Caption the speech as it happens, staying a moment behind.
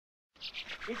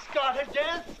It's got a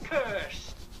death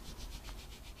curse.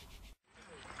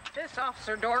 This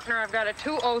Officer Dortner, I've got a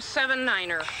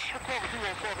 2079er.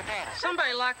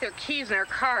 Somebody locked their keys in their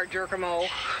car, Jerkamo.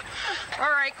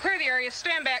 All right, clear the area.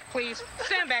 Stand back, please.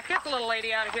 Stand back. Get the little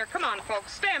lady out of here. Come on,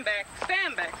 folks. Stand back.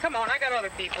 Stand back. Come on, I got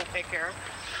other people to take care of.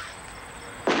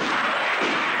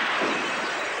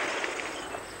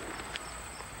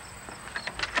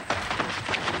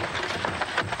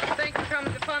 Thanks for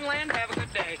coming to Funland. Have a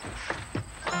good day.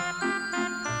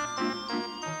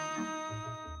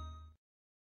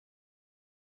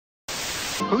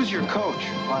 Who's your coach?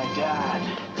 My dad.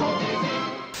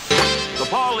 The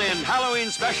Paul Lynde Halloween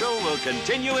special will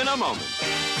continue in a moment.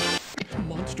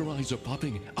 Monster eyes are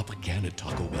popping up again at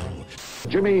Taco Bell.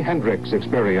 Jimi Hendrix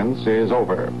experience is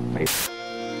over. Meet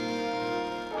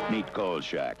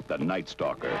Klimczak, the Night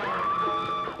Stalker.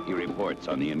 He reports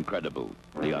on the incredible,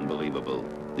 the unbelievable,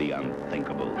 the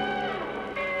unthinkable.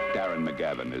 Darren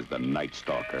McGavin is the Night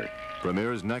Stalker.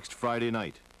 Premieres next Friday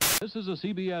night. This is a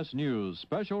CBS News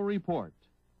special report.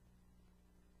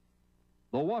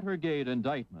 The Watergate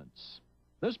indictments.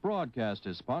 This broadcast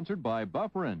is sponsored by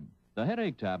Bufferin, the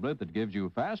headache tablet that gives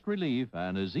you fast relief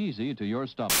and is easy to your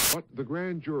stomach. But the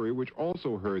grand jury, which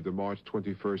also heard the March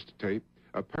 21st tape,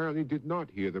 apparently did not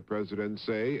hear the president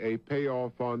say a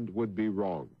payoff fund would be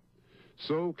wrong.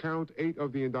 So count 8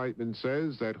 of the indictment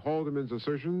says that Haldeman's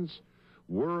assertions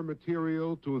were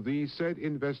material to the said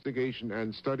investigation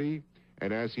and study,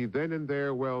 and as he then and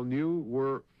there well knew,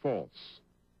 were false.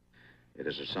 It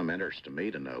is of some interest to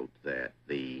me to note that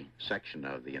the section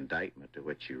of the indictment to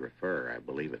which you refer, I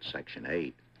believe it's Section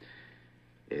 8,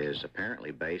 is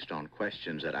apparently based on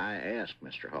questions that I asked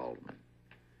Mr. Haldeman.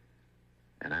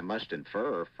 And I must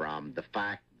infer from the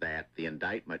fact that the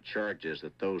indictment charges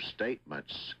that those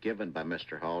statements given by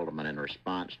Mr. Haldeman in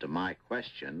response to my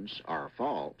questions are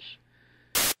false.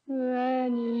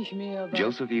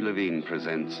 Joseph E. Levine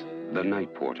presents The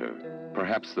Night Porter,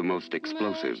 perhaps the most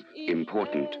explosive,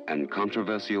 important, and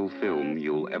controversial film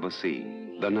you'll ever see.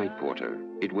 The Night Porter.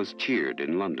 It was cheered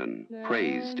in London,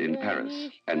 praised in Paris,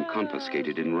 and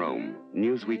confiscated in Rome.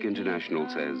 Newsweek International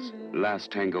says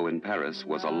Last Tango in Paris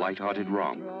was a light-hearted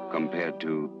romp compared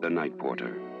to The Night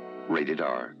Porter. Rated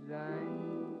R.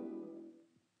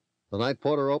 The Night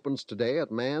Porter opens today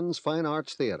at Mann's Fine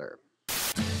Arts Theater.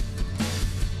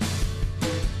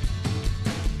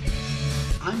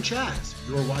 I'm Chaz.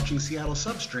 You're watching Seattle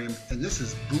Substream, and this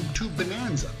is BoobToob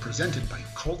Bonanza, presented by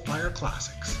Cult Fire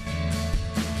Classics.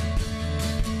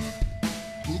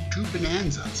 BoobToob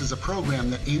Bonanza is a program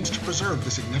that aims to preserve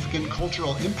the significant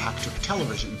cultural impact of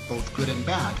television, both good and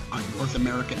bad, on North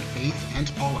American faith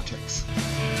and politics.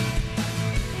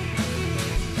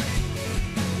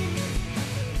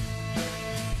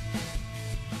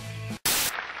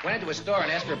 Went into a store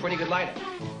and asked for a pretty good lighter.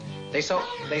 They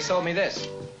sold me this.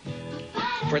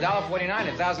 For $1.49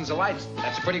 and thousands of lights,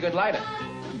 that's a pretty good lighter.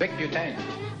 Big butane.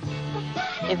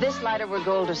 If this lighter were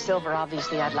gold or silver,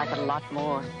 obviously I'd like it a lot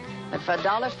more. But for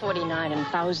 $1.49 and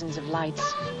thousands of lights,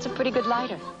 it's a pretty good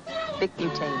lighter. Big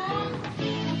butane.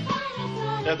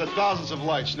 Yeah, the thousands of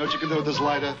lights. You know what you can do with this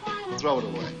lighter? Throw it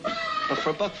away. But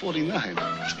for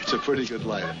 $1.49, it's a pretty good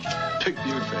lighter. Big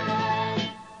butane.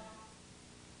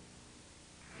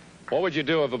 What would you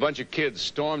do if a bunch of kids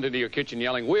stormed into your kitchen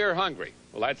yelling, "We're hungry"?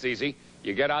 Well, that's easy.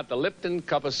 You get out the Lipton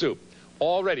cup of soup.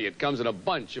 Already it comes in a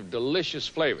bunch of delicious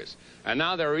flavors. And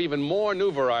now there are even more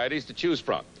new varieties to choose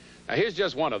from. Now here's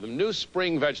just one of them, new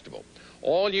spring vegetable.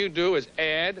 All you do is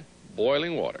add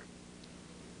boiling water.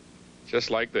 Just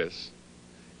like this.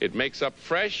 It makes up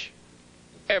fresh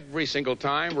every single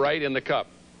time right in the cup,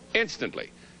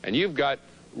 instantly. And you've got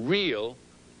real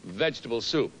vegetable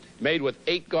soup made with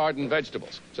 8 garden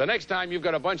vegetables. So next time you've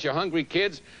got a bunch of hungry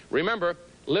kids, remember,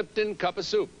 Lipton cup of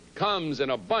soup comes in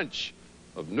a bunch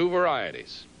of new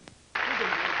varieties.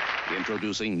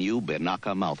 Introducing new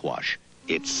Benaka mouthwash.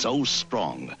 It's so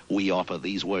strong, we offer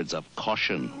these words of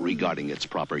caution regarding its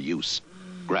proper use.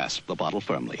 Grasp the bottle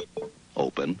firmly.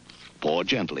 Open, pour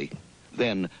gently.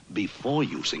 Then, before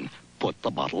using, put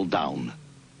the bottle down.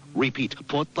 Repeat,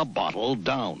 put the bottle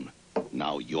down.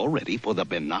 Now you're ready for the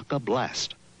Benaka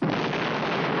Blast.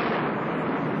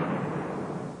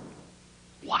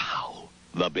 Wow.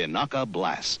 The Benaka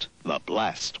Blast. The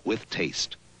blast with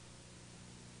taste.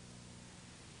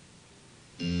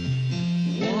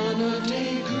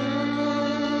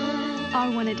 Our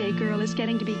one-a-day girl is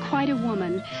getting to be quite a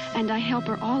woman, and I help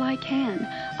her all I can.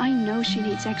 I know she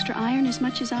needs extra iron as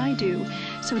much as I do.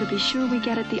 So to be sure we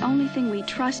get it, the only thing we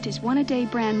trust is one-a-day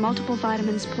brand multiple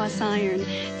vitamins plus iron.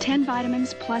 10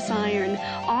 vitamins plus iron.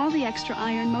 All the extra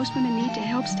iron most women need to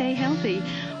help stay healthy.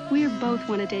 We're both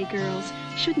one-a-day girls.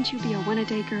 Shouldn't you be a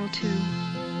one-a-day girl, too?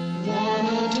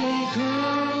 One-a-day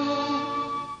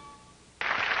girl.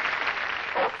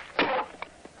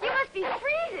 You must be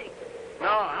freezing. No,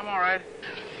 I'm all right.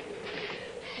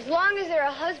 As long as there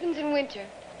are husbands in winter,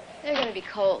 they're going to be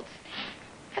cold.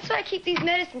 That's why I keep these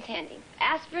medicines handy.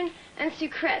 Aspirin and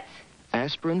Sucrets.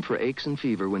 Aspirin for aches and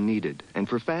fever when needed, and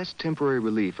for fast temporary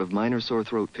relief of minor sore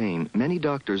throat pain, many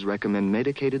doctors recommend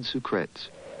medicated Sucrets.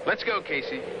 Let's go,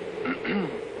 Casey.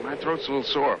 My throat's a little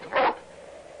sore.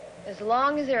 As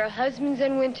long as there are husbands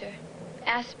in winter,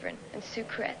 aspirin and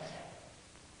Sucrets.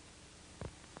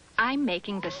 I'm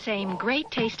making the same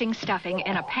great-tasting stuffing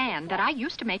in a pan that I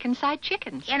used to make inside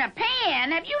chickens. In a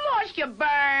pan? Have you lost your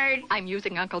bird? I'm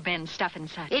using Uncle Ben's Stuff and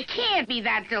Such. It can't be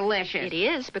that delicious. It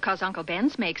is, because Uncle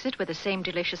Ben's makes it with the same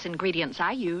delicious ingredients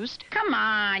I used. Come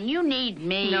on, you need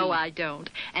me. No, I don't.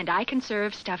 And I can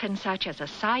serve Stuff and Such as a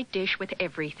side dish with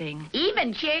everything.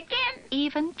 Even chicken?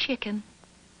 Even chicken.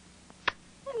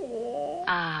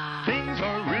 Ah. Things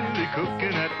are really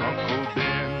cooking at Uncle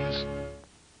Ben's.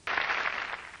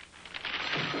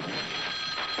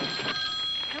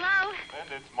 Hello?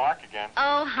 Linda, it's Mark again.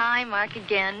 Oh, hi, Mark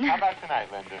again. How about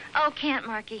tonight, Linda? Oh, can't,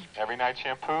 Marky. Every night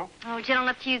shampoo? Oh, gentle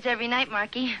enough to use every night,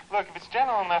 Marky. Look, if it's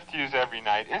gentle enough to use every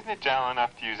night, isn't it gentle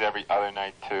enough to use every other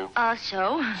night, too?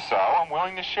 So? So, I'm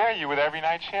willing to share you with every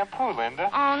night shampoo, Linda.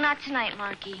 Oh, not tonight,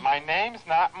 Marky. My name's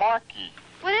not Marky.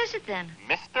 What is it, then?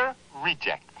 Mr.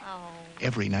 Reject. Oh.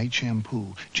 Every night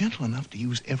shampoo, gentle enough to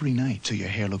use every night so your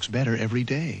hair looks better every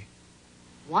day.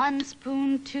 1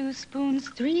 spoon, 2 spoons,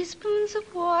 3 spoons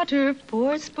of water,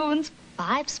 4 spoons,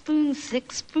 5 spoons,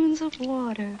 6 spoons of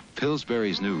water.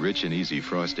 Pillsbury's new Rich and Easy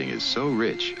frosting is so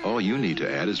rich, all you need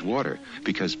to add is water,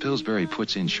 because Pillsbury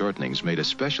puts in shortenings made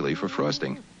especially for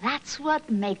frosting. That's what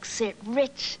makes it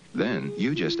rich. Then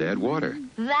you just add water.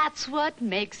 That's what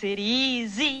makes it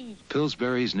easy.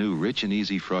 Pillsbury's new Rich and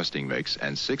Easy frosting mix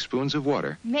and 6 spoons of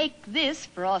water. Make this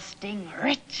frosting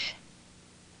rich.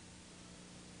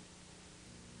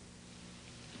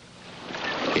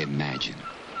 Imagine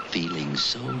feeling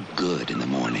so good in the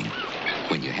morning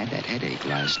when you had that headache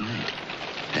last night.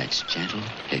 That's gentle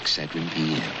Excedrin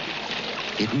PM.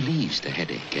 It relieves the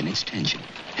headache and its tension,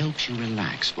 helps you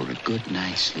relax for a good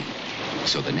night's sleep.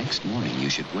 So the next morning you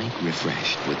should wake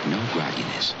refreshed with no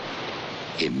grogginess.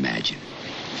 Imagine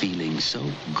feeling so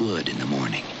good in the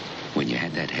morning when you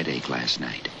had that headache last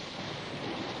night.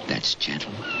 That's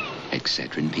gentle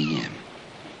Excedrin PM.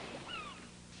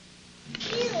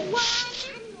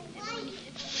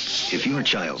 If your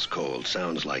child's cold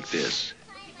sounds like this,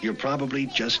 you're probably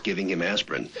just giving him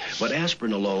aspirin. But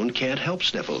aspirin alone can't help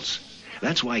sniffles.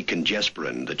 That's why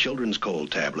Congesperin, the children's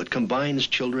cold tablet, combines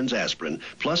children's aspirin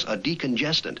plus a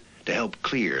decongestant to help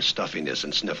clear stuffiness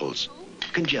and sniffles.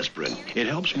 Congesperin, it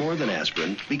helps more than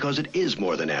aspirin because it is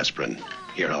more than aspirin.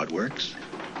 Hear how it works?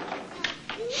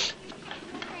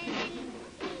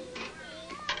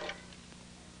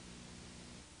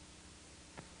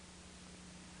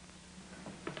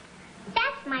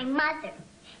 My mother.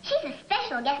 She's a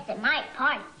special guest at my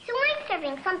party, so I'm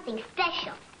serving something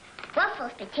special.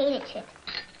 Ruffles potato chips.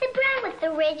 The brown with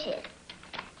the ridges.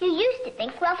 You used to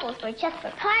think Ruffles were just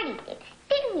for party things,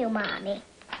 didn't you, Mommy?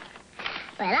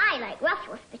 But I like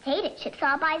Ruffles potato chips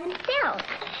all by themselves.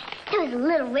 Those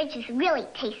little ridges really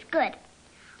taste good.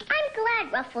 I'm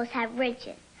glad Ruffles have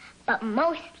ridges, but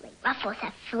mostly Ruffles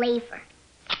have flavor.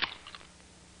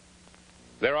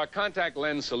 There are contact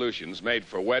lens solutions made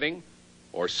for wetting,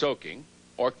 or soaking,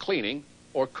 or cleaning,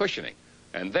 or cushioning.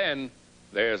 And then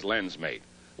there's LensMate,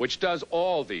 which does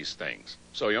all these things.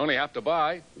 So you only have to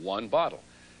buy one bottle.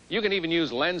 You can even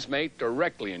use LensMate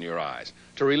directly in your eyes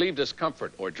to relieve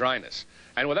discomfort or dryness.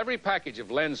 And with every package of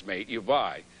LensMate you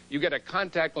buy, you get a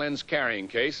contact lens carrying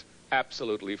case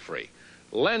absolutely free.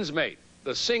 LensMate,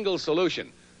 the single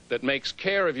solution that makes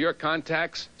care of your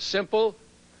contacts simple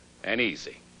and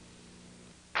easy.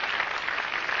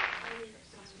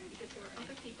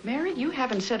 Mary, you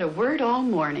haven't said a word all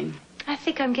morning. I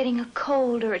think I'm getting a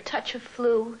cold or a touch of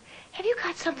flu. Have you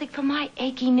got something for my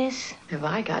achiness? Have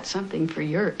I got something for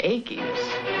your achiness?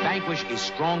 Vanquish is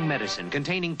strong medicine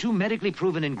containing 2 medically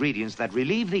proven ingredients that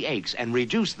relieve the aches and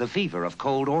reduce the fever of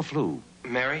cold or flu.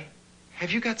 Mary, have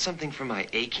you got something for my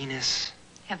achiness?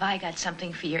 Have I got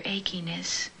something for your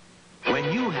achiness?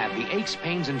 When you have the aches,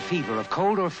 pains, and fever of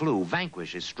cold or flu,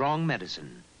 Vanquish is strong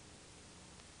medicine.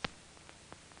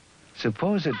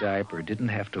 Suppose a diaper didn't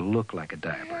have to look like a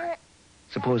diaper.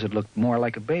 Suppose it looked more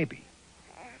like a baby.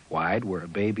 Wide where a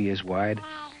baby is wide,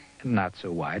 and not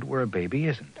so wide where a baby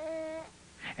isn't.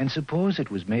 And suppose it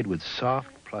was made with soft,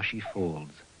 plushy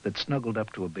folds that snuggled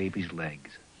up to a baby's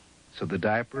legs. so the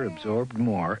diaper absorbed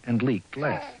more and leaked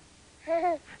less.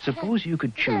 Suppose you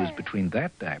could choose between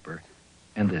that diaper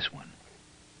and this one.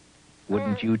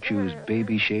 Wouldn't you choose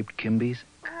baby-shaped Kimbies?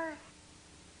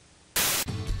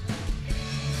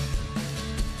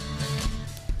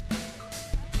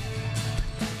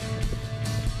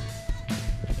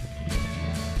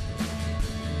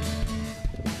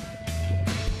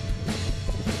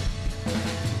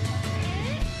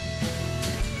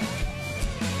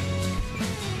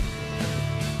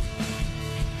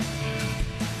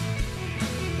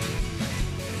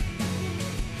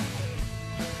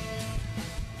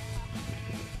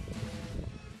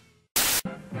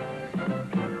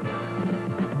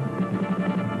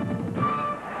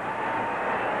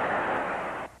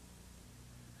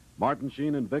 Martin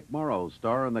Sheen and Vic Morrow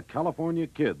star in The California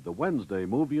Kid, the Wednesday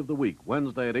movie of the week,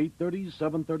 Wednesday at 8:30,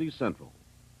 7:30 Central.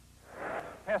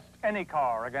 Test any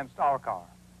car against our car,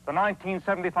 the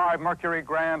 1975 Mercury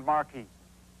Grand Marquis.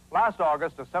 Last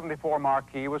August, a 74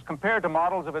 Marquis was compared to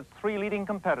models of its 3 leading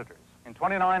competitors in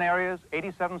 29 areas,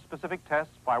 87 specific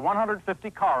tests by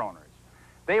 150 car owners.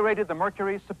 They rated the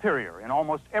Mercury superior in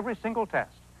almost every single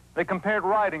test. They compared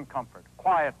riding comfort,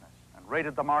 quietness, and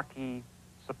rated the Marquis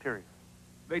superior.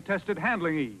 They tested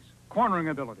handling ease, cornering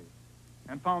ability,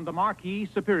 and found the Marquis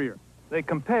superior. They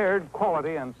compared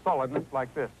quality and solidness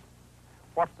like this.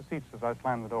 Watch the seats as I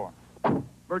slam the door.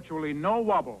 Virtually no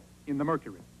wobble in the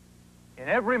Mercury. In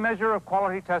every measure of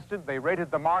quality tested, they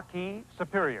rated the Marquis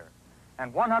superior.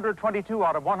 And 122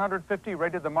 out of 150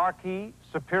 rated the Marquis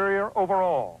superior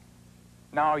overall.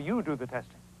 Now you do the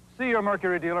testing. See your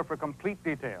Mercury dealer for complete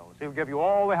details. He'll give you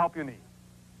all the help you need.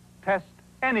 Test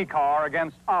any car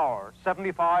against our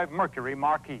 75 Mercury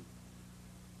Marquis.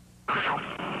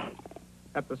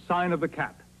 At the sign of the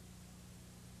cat.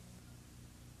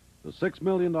 The $6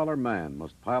 million man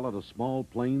must pilot a small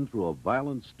plane through a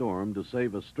violent storm to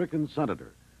save a stricken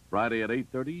senator. Friday at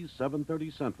 8:30,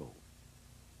 7:30 Central.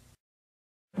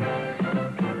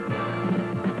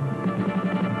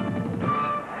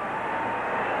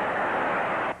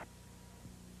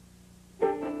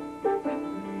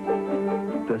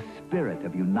 The spirit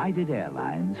of United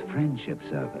Airlines Friendship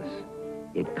Service.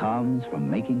 It comes from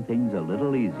making things a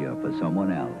little easier for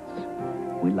someone else.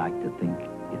 We like to think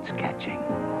it's catching.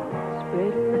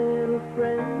 Spread a little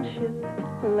friendship,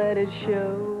 let it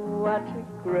show, watch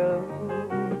it grow.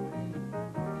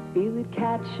 Feel it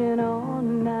catching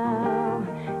on now,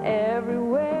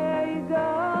 everywhere you go.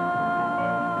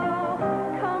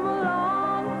 Come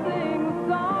along, sing a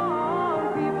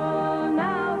song, people,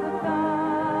 now's the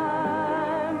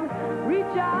time.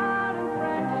 Reach out in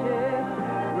friendship,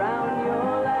 round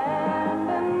your land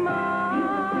and mine.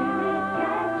 Feel the spirit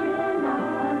catching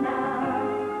on now.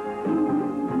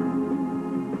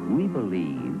 We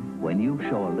believe when you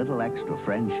show a little extra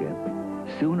friendship,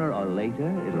 sooner or later,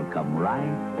 it'll come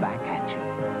right back at you.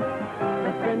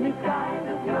 The friendly skies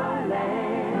of your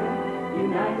land,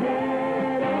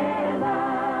 United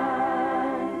Airlines.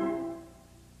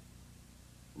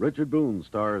 Richard Boone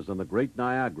stars in The Great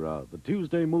Niagara, the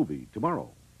Tuesday movie,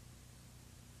 tomorrow.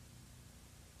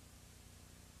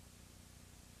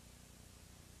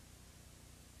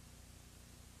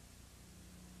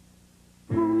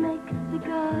 Who makes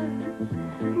cigars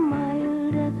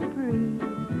mild as a breeze?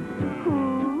 Who?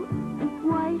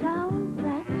 White Owl,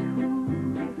 that's who.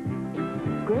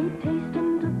 Great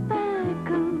tasting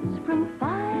tobaccos from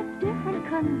 5 different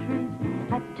countries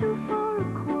at 2 for a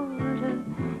quarter.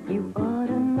 You ought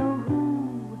to know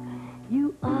who.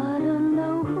 You ought to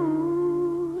know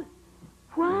who.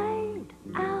 White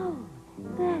Owl,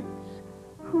 that's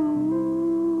who.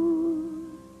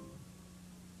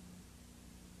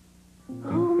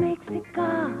 Who makes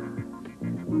cigars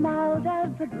mild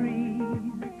as the breeze?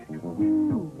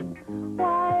 Ooh,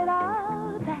 White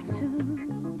Owl, that's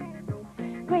who.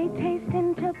 Great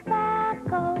tasting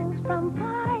tobaccos from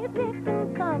 5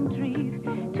 different countries,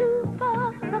 2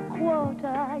 for a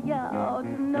quarter. You ought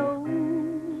to know.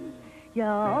 You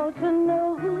ought to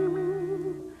know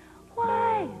who.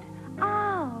 White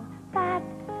Owl, that's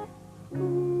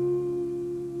who.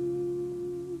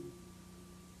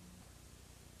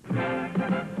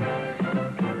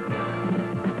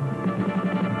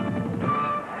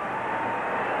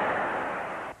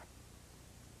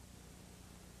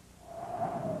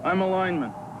 I'm a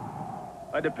lineman.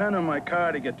 I depend on my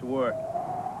car to get to work.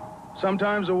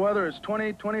 Sometimes the weather is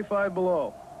 20, 25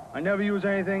 below. I never use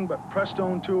anything but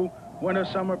Prestone 2 winter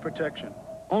summer protection.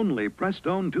 Only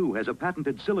Prestone 2 has a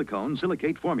patented silicone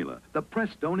silicate formula, the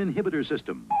Prestone inhibitor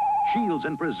system. Shields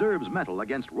and preserves metal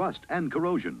against rust and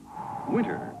corrosion.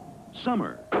 Winter,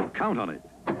 summer, count on it.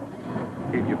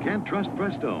 If you can't trust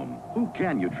Prestone, who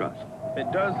can you trust?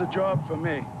 It does the job for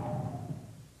me.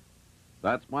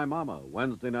 That's My Mama,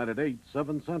 Wednesday night at 8,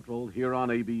 7 Central, here on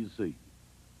ABC.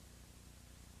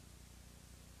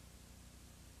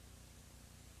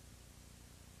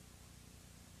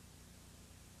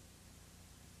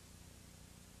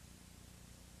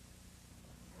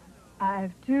 I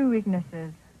have two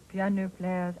weaknesses, piano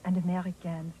players and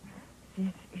Americans.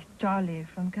 This is Charlie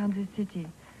from Kansas City.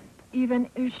 Even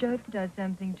a shirt does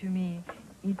something to me.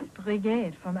 It's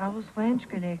Brigade from our French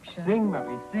collection. Sing,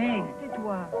 Marie, sing.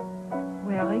 Tais-toi.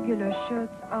 Where regular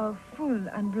shirts are full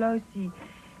and blousy,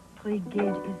 Brigade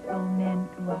is for men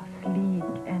who are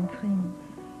sleek and trim.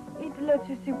 It lets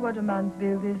you see what a man's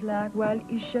build is like while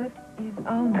his shirt is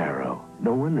on. Arrow.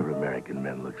 No wonder American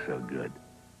men look so good.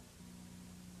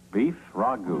 Beef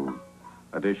ragu,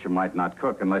 a dish you might not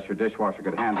cook unless your dishwasher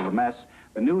could handle the mess.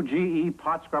 The new GE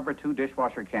Pot Scrubber 2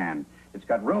 dishwasher can. It's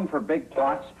got room for big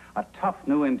pots, a tough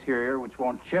new interior which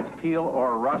won't chip, peel,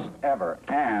 or rust ever.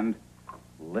 And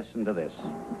listen to this.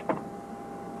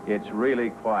 It's really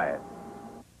quiet.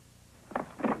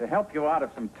 To help you out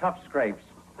of some tough scrapes,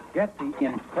 get the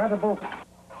incredible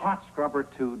Pot Scrubber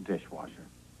 2 dishwasher.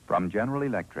 From General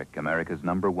Electric, America's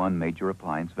 #1 major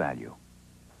appliance value.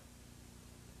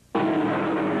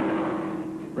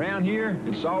 Around here,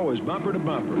 it's always bumper to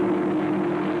bumper.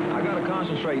 I gotta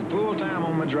concentrate full time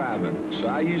on my driving, so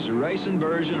I use the racing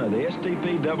version of the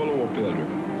STP double oil filter.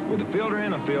 With a filter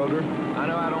and a filter, I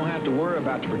know I don't have to worry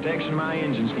about the protection my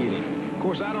engine's getting. Of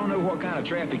course, I don't know what kind of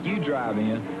traffic you drive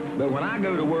in, but when I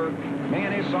go to work,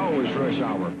 man, it's always rush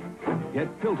hour. Get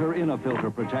filter in a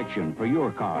filter protection for your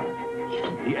car.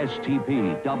 The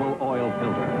STP double oil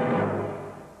filter.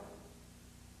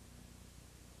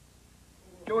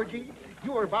 Georgie,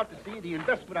 you are about to see the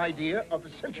investment idea of the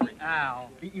century. Al.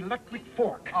 The electric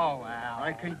fork. Oh, Al.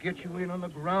 I can get you in on the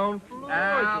ground floor.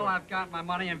 Al, I've got my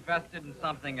money invested in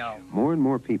something else. More and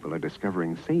more people are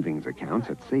discovering savings accounts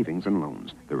at Savings and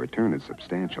Loans. The return is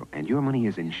substantial, and your money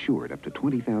is insured up to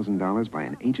 $20,000 by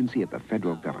an agency of the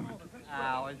federal government.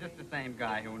 Al, is this the same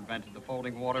guy who invented the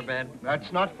folding waterbed?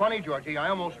 That's not funny, Georgie. I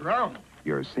almost drowned.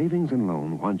 Your Savings and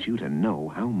Loan wants you to know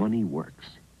how money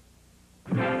works.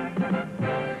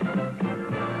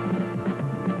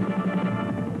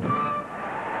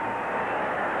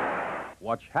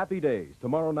 Watch Happy Days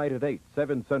tomorrow night at 8,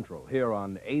 7 Central, here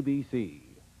on ABC.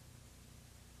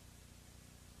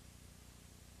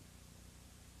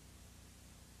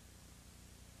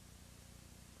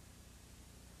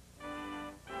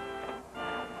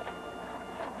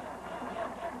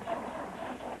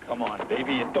 Come on,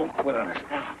 baby, and don't quit on us.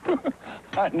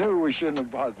 I knew we shouldn't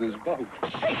have bought this boat.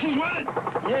 Hey, he won it!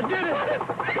 You did it!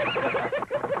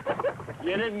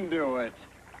 You didn't do it.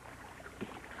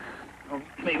 Oh,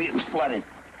 maybe it was flooded.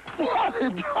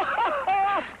 Flooded?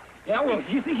 Yeah, well, if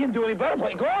you think you can do any better,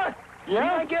 play. Go on.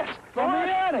 Yeah? I guess. Go on.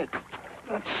 at it.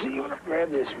 Let's see. I'm gonna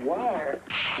grab this wire.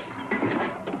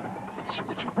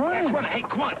 It's running. That's what. Hey,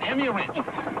 come on. Hand me a wrench.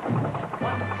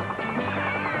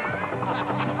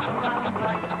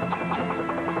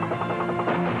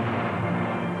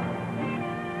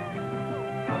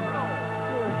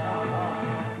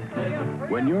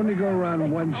 When you only go around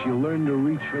once, you learn to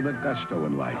reach for the gusto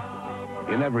in life.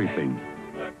 In everything.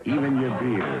 Even your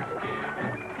beer.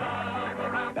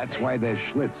 That's why there's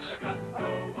Schlitz.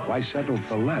 Why settle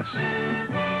for less?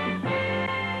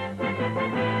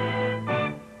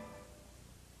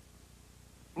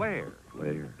 Flair.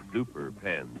 Super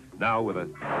pen. Now with a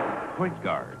point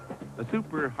guard. A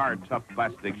super hard, tough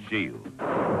plastic shield.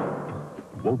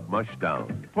 Won't mush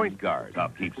down. Point guard.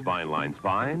 Top keeps fine lines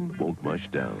fine. Won't mush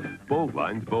down. Bold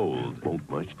lines bold. Won't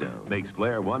mush down. Makes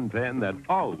Flair one pen that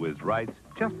always writes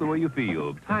just the way you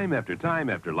feel. Time after time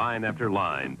after line after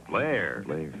line. Flair.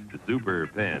 The super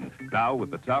pen. Now with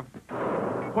the tough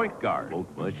point guard.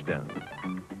 Won't mush down.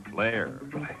 Flair.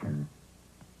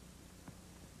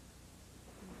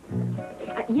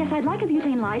 Yes, I'd like a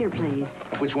butane lighter, please.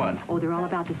 Which one? Oh, they're all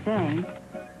about the same.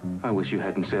 I wish you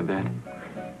hadn't said that.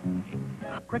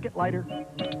 Cricket lighter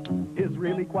is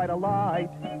really quite a light.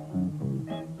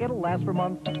 It'll last for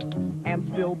months and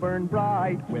still burn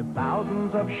bright with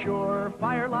thousands of sure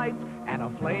fire lights and a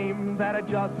flame that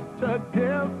adjusts to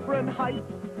different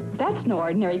heights. That's no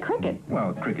ordinary cricket.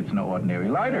 Well, cricket's no ordinary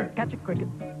lighter. Catch a cricket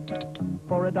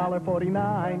for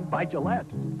 $1.49 by Gillette.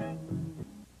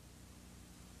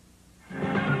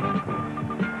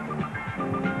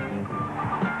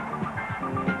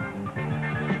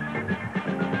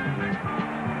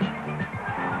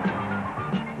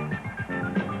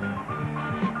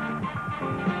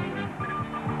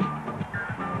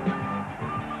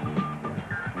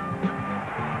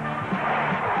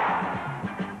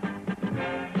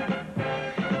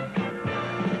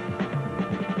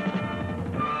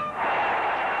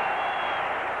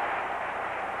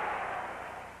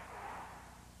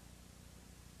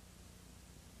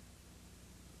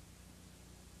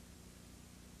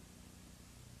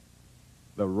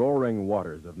 The roaring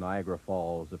waters of Niagara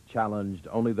Falls have challenged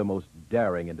only the most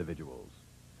daring individuals.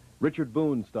 Richard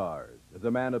Boone stars as a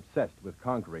man obsessed with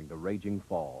conquering the raging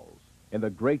falls in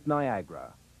The Great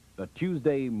Niagara, the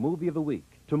Tuesday movie of the week,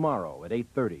 tomorrow at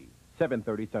 8:30,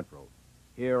 7:30 Central,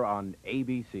 here on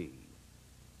ABC.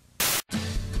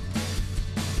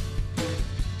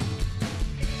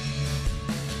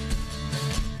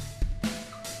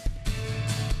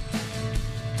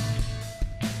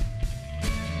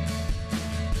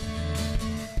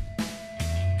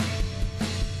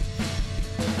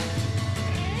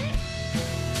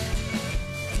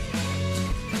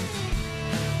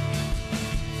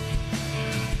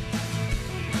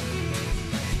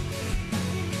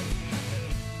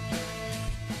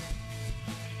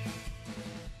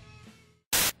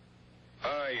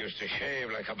 To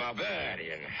shave like a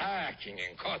barbarian, hacking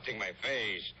and cutting my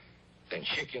face. Then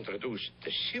Chick introduced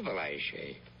the civilized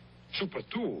shave. Super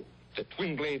 2, the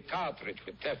twin-blade cartridge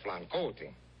with Teflon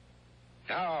coating.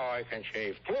 Now I can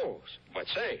shave close, but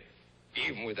safe,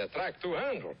 even with a track 2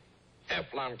 handle.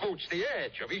 Teflon coats the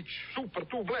edge of each Super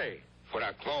 2 blade. For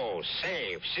a close,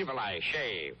 safe, civilized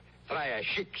shave, try a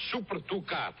Chic Super 2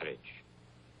 cartridge.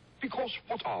 Because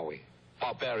what are we?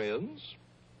 Barbarians?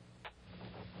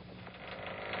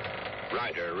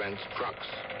 Ryder rents trucks,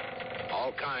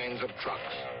 all kinds of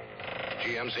trucks.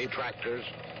 GMC tractors,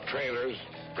 trailers,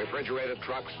 refrigerated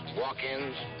trucks,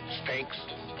 walk-ins, stakes,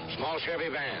 small Chevy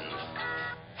vans.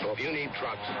 So if you need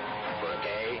trucks for a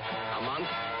day, a month,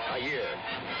 a year,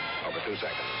 over 2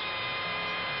 seconds.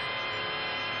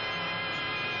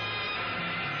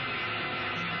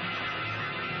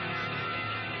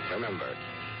 Remember,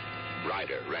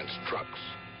 Ryder rents trucks.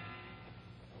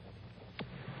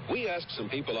 We asked some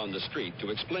people on the street to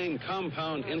explain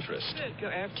compound interest.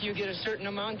 After you get a certain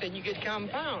amount, then you get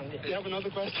compound. Do you have another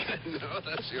question? No,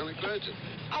 that's the only question.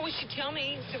 Oh, you should tell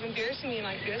me instead of embarrassing me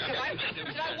like this. Did I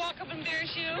walk up and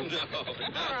embarrass you? No.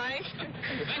 All right.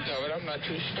 No, but I'm not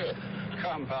too sure.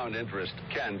 Compound interest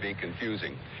can be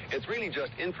confusing. It's really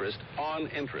just interest on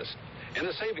interest. In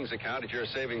a savings account at your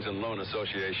Savings and Loan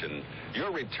Association,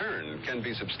 your return can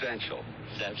be substantial.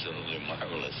 It's absolutely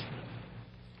marvelous.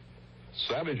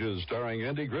 Savages, starring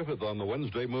Andy Griffith on the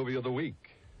Wednesday movie of the week.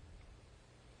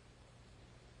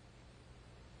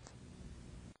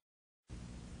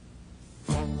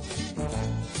 We're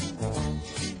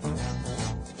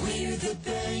the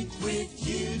bank with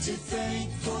you to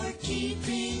thank for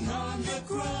keeping on the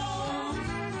ground.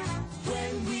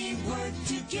 When we work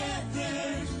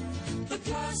together, the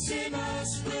plus in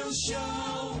us will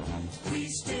show. We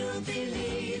still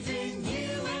believe in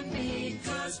you and me,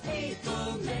 'cause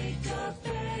people make a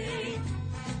bank.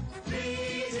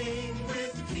 Leading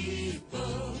with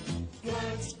people,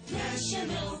 that's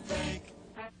National Bank.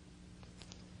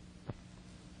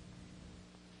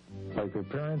 Like their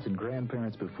parents and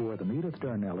grandparents before them, Edith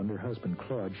Darnell and her husband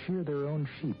Claude shear their own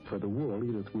sheep for the wool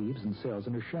Edith weaves and sells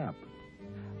in her shop.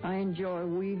 I enjoy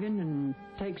weaving, and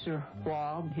takes a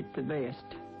while to hit the best.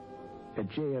 At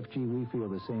JFG, we feel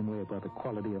the same way about the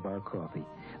quality of our coffee.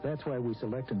 That's why we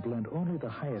select and blend only the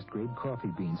highest grade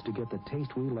coffee beans to get the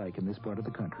taste we like in this part of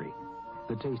the country.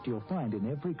 The taste you'll find in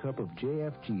every cup of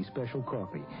JFG special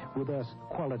coffee. With us,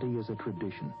 quality is a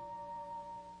tradition.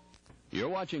 You're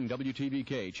watching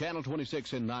WTVK, Channel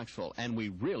 26 in Knoxville, and we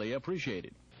really appreciate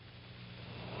it.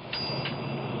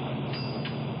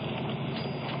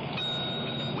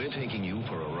 We're taking you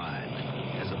for a ride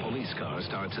as a police car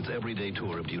starts its everyday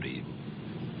tour of duty.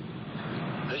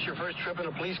 This your first trip in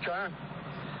a police car?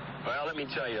 Well, let me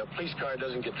tell you, a police car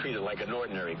doesn't get treated like an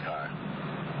ordinary car.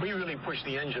 We really push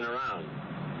the engine around.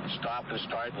 Stop and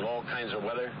start in all kinds of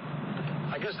weather.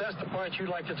 I guess that's the part you'd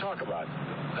like to talk about,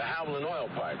 the Haviland oil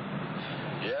part.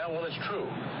 Yeah, well, it's true.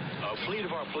 A fleet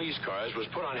of our police cars was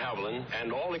put on Haviland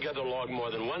and altogether logged more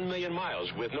than 1 million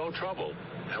miles with no trouble.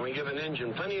 And we give an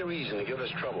engine plenty of reason to give us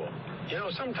trouble. You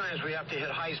know, sometimes we have to hit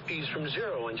high speeds from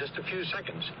 0 in just a few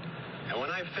seconds. And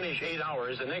when I finish 8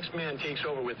 hours, the next man takes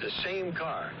over with the same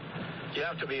car. You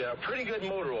have to be a pretty good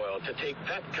motor oil to take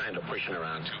that kind of pushing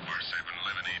around.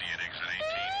 247-1180 at exit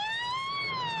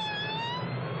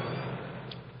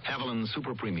 18. Haviland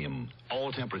Super Premium,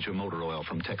 all-temperature motor oil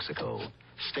from Texaco.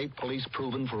 State police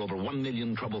proven for over 1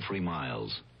 million trouble-free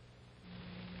miles.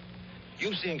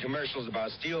 You've seen commercials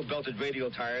about steel-belted radial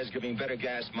tires giving better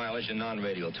gas mileage than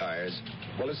non-radial tires.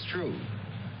 Well, it's true.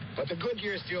 But the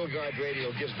Goodyear Steel Guard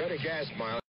radial gives better gas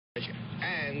mileage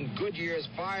and Goodyear's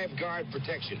 5-guard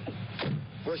protection.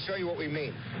 We'll show you what we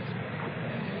mean.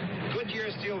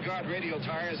 Goodyear Steel Guard radial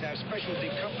tires have special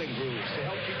decoupling grooves to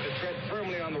help keep the tread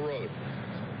firmly on the road.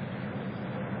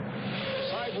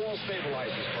 Sidewall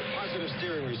stabilizers for positive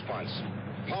steering response.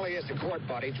 polyester cord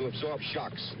body to absorb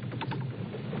shocks.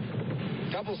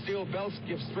 Double steel belts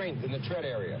give strength in the tread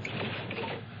area.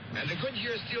 And the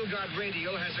Goodyear Steel Guard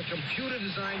radial has a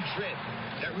computer-designed tread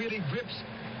that really grips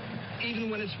even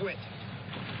when it's wet.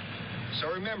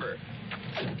 So remember,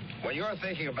 when you're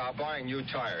thinking about buying new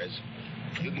tires,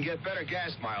 you can get better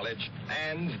gas mileage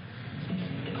and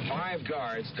 5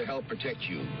 guards to help protect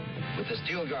you with the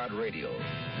Steel Guard radial,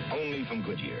 only from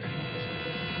Goodyear.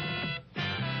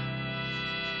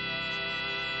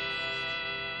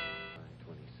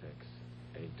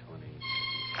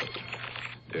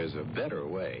 There's a better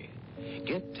way.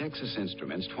 Get Texas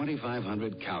Instruments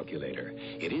 2500 Calculator.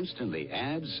 It instantly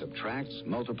adds, subtracts,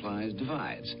 multiplies,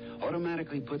 divides,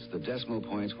 automatically puts the decimal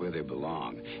points where they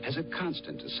belong, has a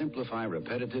constant to simplify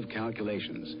repetitive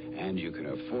calculations, and you can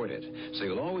afford it, so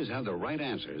you'll always have the right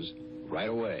answers right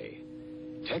away.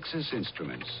 Texas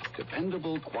Instruments,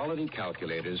 dependable quality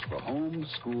calculators for home,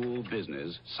 school,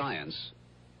 business, science,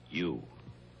 you.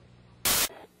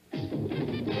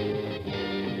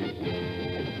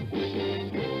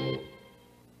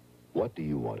 What do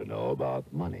you want to know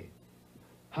about money?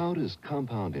 How does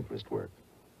compound interest work?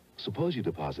 Suppose you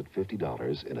deposit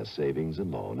 $50 in a savings and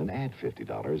loan and add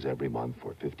 $50 every month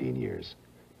for 15 years.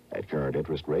 At current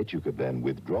interest rates, you could then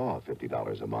withdraw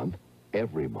 $50 a month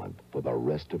every month for the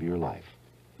rest of your life,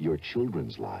 your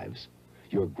children's lives,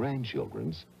 your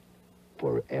grandchildren's,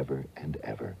 forever and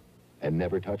ever, and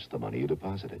never touch the money you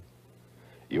deposited.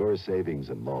 Your savings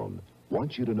and loan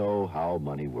wants you to know how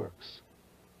money works.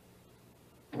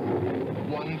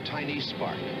 One tiny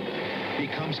spark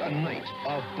becomes a night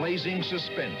of blazing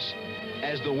suspense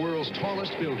as the world's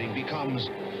tallest building becomes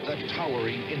the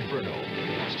towering inferno.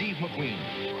 Steve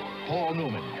McQueen, Paul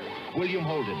Newman, William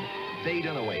Holden, Faye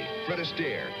Dunaway, Fred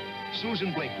Astaire,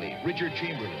 Susan Blakely, Richard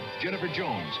Chamberlain, Jennifer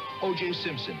Jones, O.J.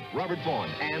 Simpson, Robert Vaughn,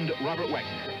 and Robert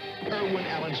Wagner. Irwin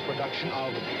Allen's production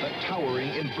of The Towering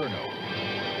Inferno.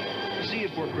 See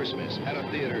it for Christmas at a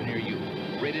theater near you.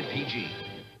 Rated PG.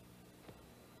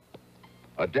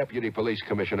 A deputy police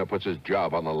commissioner puts his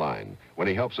job on the line when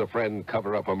he helps a friend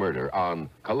cover up a murder on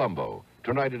Columbo,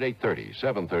 tonight at 8:30,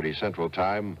 7:30 Central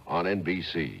Time on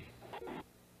NBC.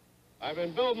 I've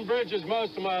been building bridges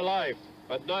most of my life,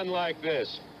 but none like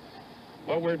this.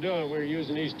 What we're doing, we're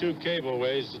using these 2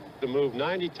 cableways to move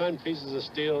 90-ton pieces of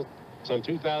steel some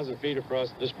 2,000 feet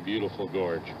across this beautiful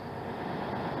gorge.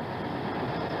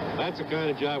 That's the kind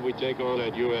of job we take on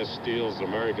at U.S. Steel's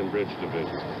American Bridge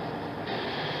Division.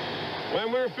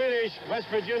 When we're finished, West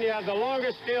Virginia has the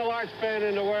longest steel arch span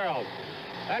in the world.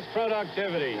 That's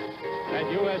productivity. At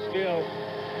U.S. Steel,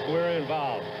 we're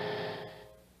involved.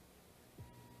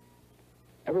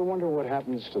 Ever wonder what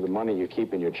happens to the money you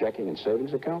keep in your checking and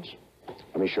savings accounts?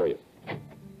 Let me show you.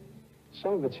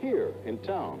 Some of it's here in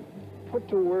town, put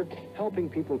to work helping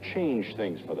people change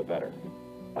things for the better,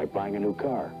 like buying a new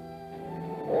car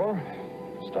or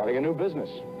starting a new business.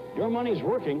 Your money's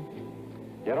working,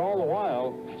 yet all the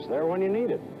while, it's there when you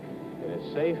need it, in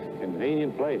a safe,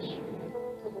 convenient place.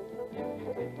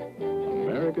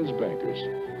 America's bankers,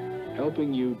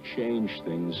 helping you change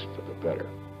things for the better.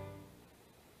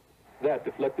 That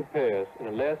deflected pass in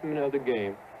the last minute of the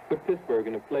game put Pittsburgh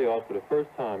in the playoffs for the first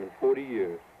time in 40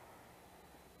 years.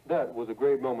 That was a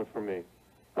great moment for me.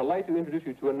 I'd like to introduce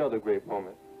you to another great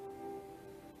moment.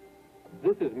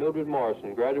 This is Mildred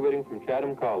Morrison, graduating from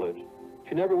Chatham College.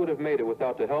 She never would have made it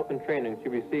without the help and training she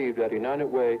received at United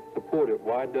Way, supported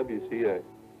YWCA.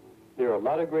 There are a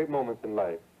lot of great moments in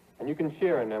life, and you can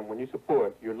share in them when you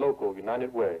support your local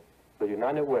United Way. The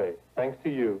United Way, thanks to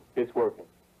you, it's working.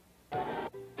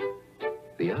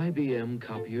 The IBM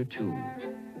Copier 2.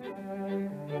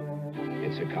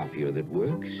 It's a copier that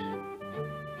works.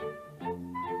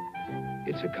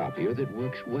 It's a copier that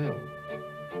works well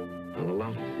on a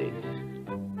lot of things.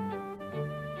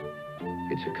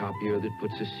 It's a copier that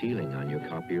puts a ceiling on your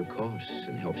copier costs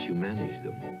and helps you manage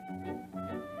them.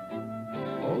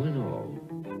 All in all,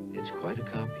 it's quite a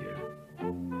copier.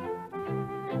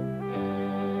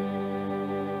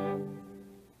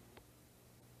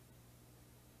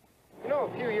 You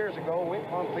know, a few years ago, we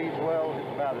pumped these wells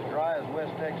about as dry as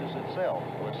West Texas itself.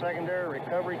 With secondary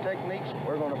recovery techniques,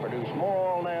 we're going to produce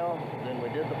more oil now than we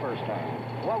did the first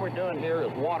time. What we're doing here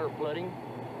is water flooding.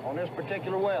 On this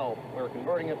particular well, we're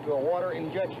converting it to a water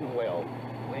injection well.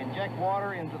 We inject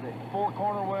water into the 4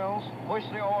 corner wells, push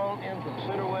the oil into the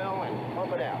center well, and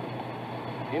pump it out.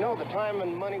 You know, the time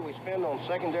and money we spend on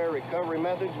secondary recovery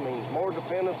methods means more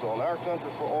dependence on our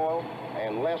country for oil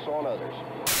and less on others.